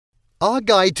Our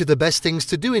guide to the best things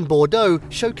to do in Bordeaux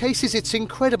showcases its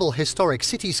incredible historic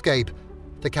cityscape.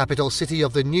 The capital city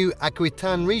of the new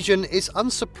Aquitaine region is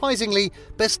unsurprisingly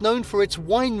best known for its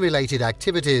wine-related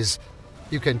activities.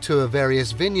 You can tour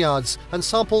various vineyards and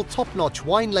sample top-notch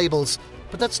wine labels,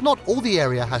 but that's not all the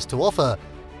area has to offer.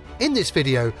 In this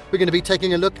video, we're going to be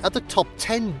taking a look at the top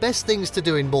 10 best things to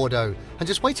do in Bordeaux, and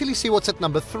just wait till you see what's at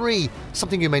number 3,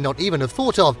 something you may not even have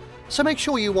thought of, so make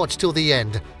sure you watch till the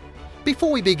end.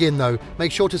 Before we begin though,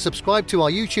 make sure to subscribe to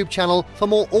our YouTube channel for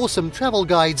more awesome travel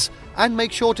guides, and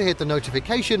make sure to hit the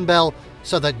notification bell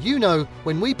so that you know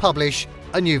when we publish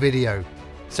a new video.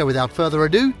 So without further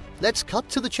ado, let's cut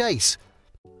to the chase.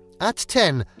 At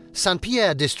 10,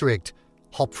 Saint-Pierre district.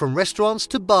 Hop from restaurants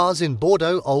to bars in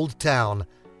Bordeaux Old Town.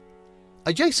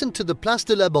 Adjacent to the Place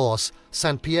de la Bourse,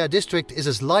 Saint-Pierre district is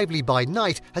as lively by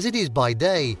night as it is by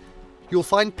day. You'll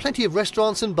find plenty of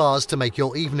restaurants and bars to make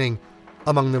your evening.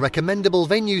 Among the recommendable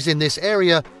venues in this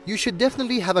area, you should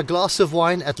definitely have a glass of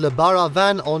wine at Le Bar à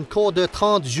Vin en Cours de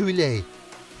 30 Juillet.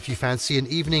 If you fancy an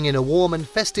evening in a warm and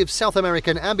festive South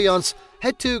American ambience,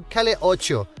 head to Calle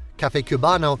Ocho, Café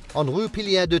Cubano on Rue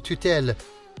Pilier de Tutelle.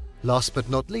 Last but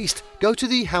not least, go to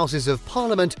the Houses of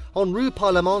Parliament on Rue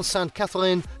Parlement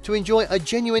Sainte-Catherine to enjoy a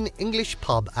genuine English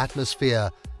pub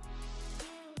atmosphere.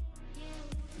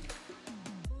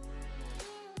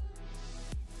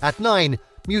 At 9,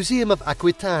 Museum of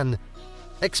Aquitaine.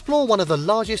 Explore one of the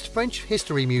largest French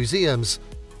history museums.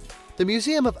 The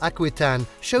Museum of Aquitaine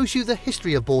shows you the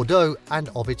history of Bordeaux and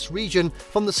of its region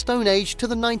from the Stone Age to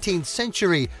the 19th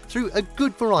century through a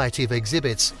good variety of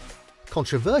exhibits.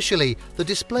 Controversially, the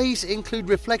displays include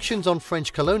reflections on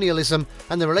French colonialism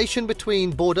and the relation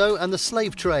between Bordeaux and the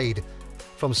slave trade.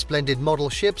 From splendid model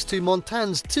ships to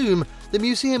Montaigne's tomb, the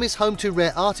museum is home to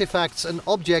rare artifacts and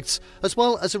objects, as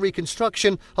well as a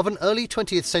reconstruction of an early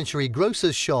 20th century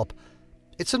grocer's shop.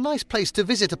 It's a nice place to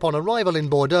visit upon arrival in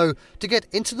Bordeaux to get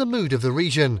into the mood of the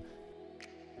region.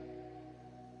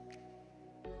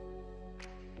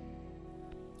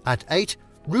 At 8,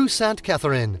 Rue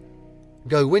Sainte-Catherine.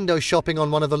 Go window shopping on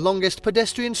one of the longest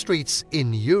pedestrian streets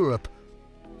in Europe.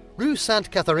 Rue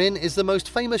Sainte-Catherine is the most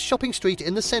famous shopping street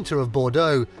in the centre of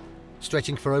Bordeaux.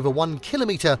 Stretching for over 1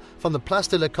 kilometre from the Place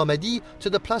de la Comédie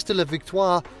to the Place de la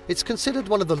Victoire, it's considered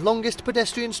one of the longest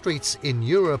pedestrian streets in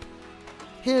Europe.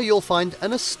 Here you'll find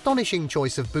an astonishing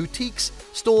choice of boutiques,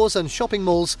 stores and shopping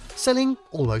malls selling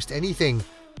almost anything.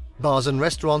 Bars and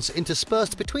restaurants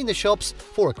interspersed between the shops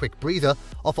for a quick breather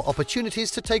offer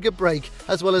opportunities to take a break,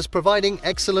 as well as providing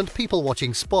excellent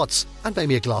people-watching spots and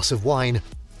maybe a glass of wine.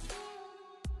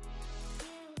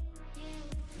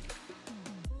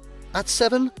 At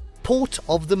 7, Port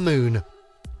of the Moon.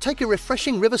 Take a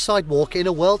refreshing riverside walk in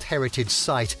a World Heritage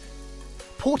Site.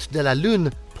 Port de la Lune,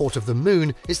 Port of the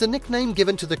Moon, is the nickname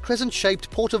given to the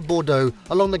crescent-shaped port of Bordeaux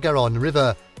along the Garonne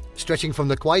River. Stretching from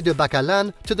the Quai de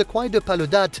Bacalan to the Quai de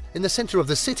Paludat in the centre of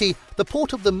the city, the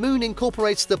Port of the Moon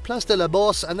incorporates the Place de la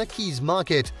Bourse and the Quays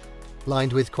Market.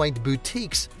 Lined with quaint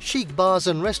boutiques, chic bars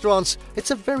and restaurants,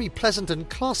 it's a very pleasant and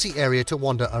classy area to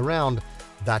wander around.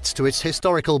 That's to its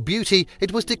historical beauty.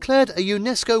 It was declared a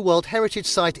UNESCO World Heritage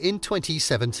Site in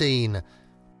 2017.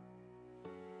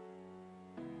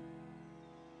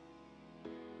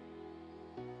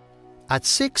 At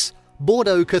 6,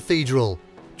 Bordeaux Cathedral.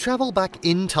 Travel back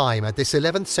in time at this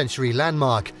 11th century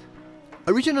landmark.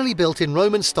 Originally built in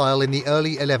Roman style in the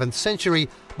early 11th century,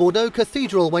 Bordeaux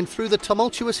Cathedral went through the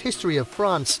tumultuous history of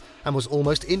France and was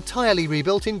almost entirely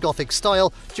rebuilt in Gothic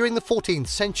style during the 14th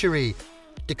century.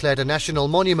 Declared a National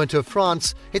Monument of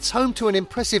France, it's home to an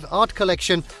impressive art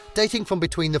collection dating from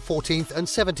between the 14th and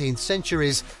 17th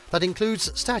centuries that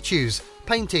includes statues,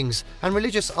 paintings and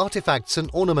religious artifacts and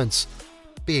ornaments.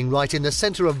 Being right in the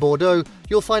centre of Bordeaux,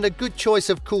 you'll find a good choice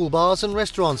of cool bars and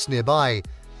restaurants nearby.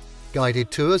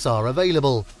 Guided tours are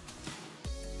available.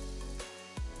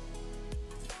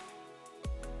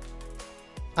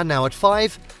 And now at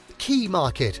 5, Quay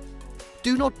Market.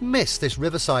 Do not miss this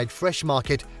riverside fresh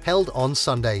market held on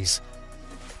Sundays.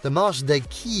 The Marché des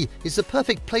Quais is the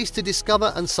perfect place to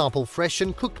discover and sample fresh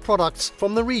and cooked products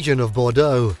from the region of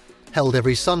Bordeaux. Held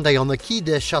every Sunday on the Quai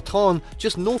des Chatrons,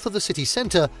 just north of the city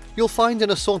centre, you'll find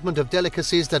an assortment of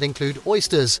delicacies that include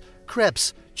oysters,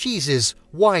 crepes, cheeses,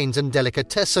 wines and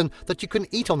delicatessen that you can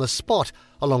eat on the spot,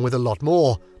 along with a lot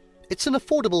more. It's an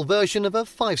affordable version of a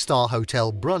 5-star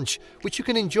hotel brunch, which you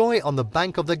can enjoy on the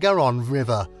bank of the Garonne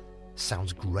River.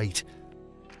 Sounds great.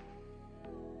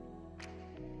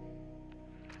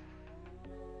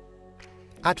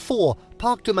 At 4,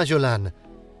 Parc de Magellan.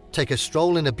 Take a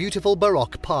stroll in a beautiful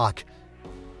Baroque park.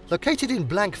 Located in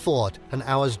Blanquefort, an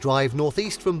hour's drive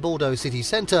northeast from Bordeaux city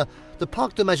centre, the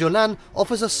Parc de Majolan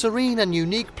offers a serene and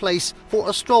unique place for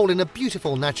a stroll in a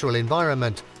beautiful natural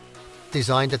environment.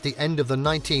 Designed at the end of the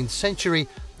 19th century,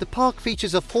 the park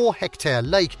features a 4-hectare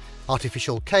lake,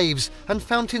 artificial caves and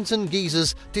fountains and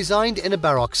geysers designed in a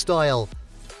Baroque style.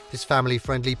 This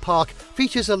family-friendly park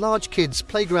features a large kids'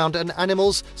 playground and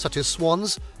animals such as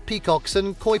swans, peacocks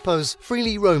and coipos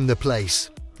freely roam the place.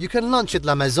 You can lunch at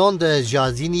La Maison de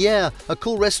Jardinière, a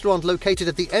cool restaurant located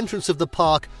at the entrance of the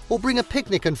park, or bring a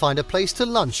picnic and find a place to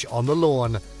lunch on the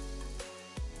lawn.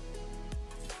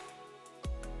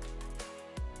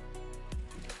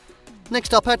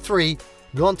 Next up at 3,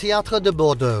 Grand Théâtre de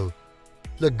Bordeaux.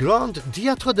 Le Grand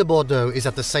Théâtre de Bordeaux is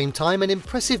at the same time an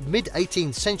impressive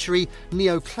mid-18th century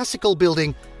neoclassical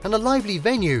building and a lively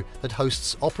venue that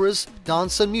hosts operas,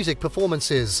 dance and music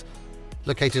performances.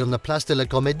 Located on the Place de la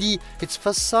Comédie, its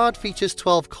facade features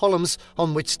 12 columns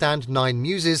on which stand 9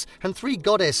 muses and 3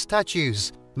 goddess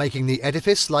statues, making the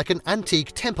edifice like an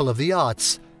antique temple of the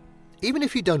arts. Even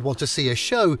if you don't want to see a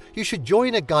show, you should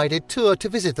join a guided tour to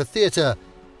visit the theatre.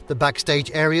 The backstage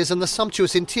areas and the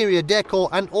sumptuous interior decor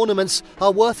and ornaments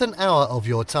are worth an hour of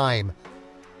your time.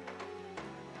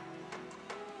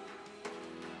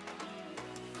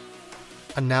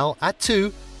 And now at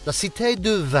 2, La Cité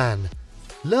du Vin.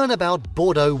 Learn about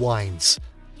Bordeaux wines.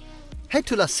 Head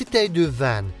to La Cité du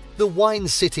Vin, the wine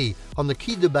city, on the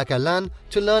Quai de Bacalan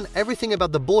to learn everything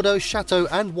about the Bordeaux chateau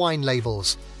and wine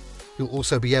labels. You'll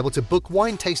also be able to book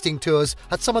wine tasting tours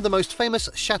at some of the most famous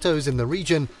chateaux in the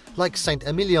region, like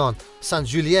Saint-Emilion,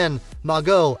 Saint-Julien,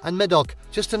 Margaux and Médoc,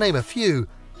 just to name a few.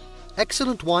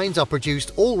 Excellent wines are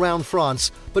produced all round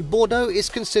France, but Bordeaux is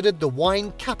considered the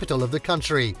wine capital of the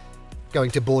country.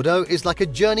 Going to Bordeaux is like a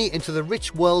journey into the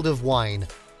rich world of wine.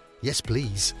 Yes,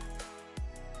 please.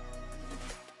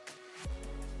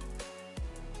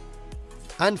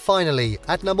 And finally,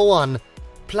 at number 1,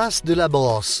 Place de la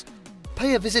Bourse.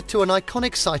 Pay a visit to an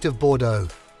iconic site of Bordeaux.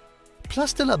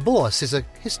 Place de la Bourse is a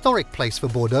historic place for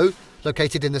Bordeaux,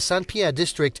 located in the Saint-Pierre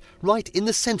district, right in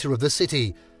the centre of the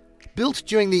city. Built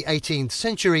during the 18th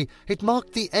century, it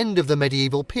marked the end of the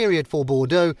medieval period for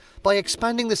Bordeaux by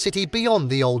expanding the city beyond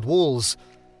the old walls.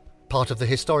 Part of the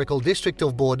historical district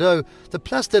of Bordeaux, the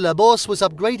Place de la Bourse was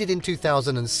upgraded in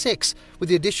 2006 with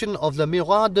the addition of the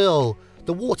Miroir d'eau,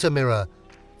 the water mirror.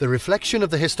 The reflection of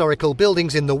the historical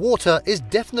buildings in the water is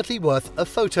definitely worth a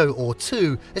photo or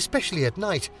two, especially at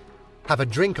night. Have a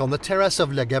drink on the terrace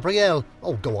of Le Gabriel.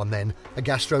 Oh, go on then. A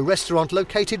gastro-restaurant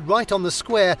located right on the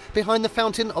square behind the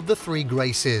Fountain of the Three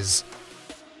Graces.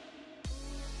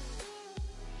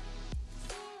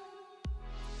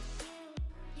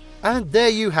 And there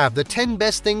you have the 10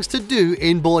 best things to do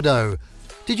in Bordeaux.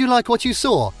 Did you like what you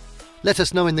saw? Let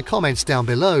us know in the comments down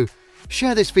below.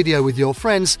 Share this video with your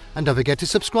friends and don't forget to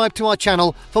subscribe to our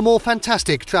channel for more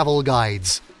fantastic travel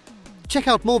guides. Check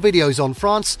out more videos on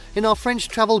France in our French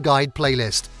travel guide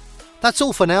playlist. That's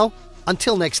all for now.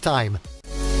 Until next time.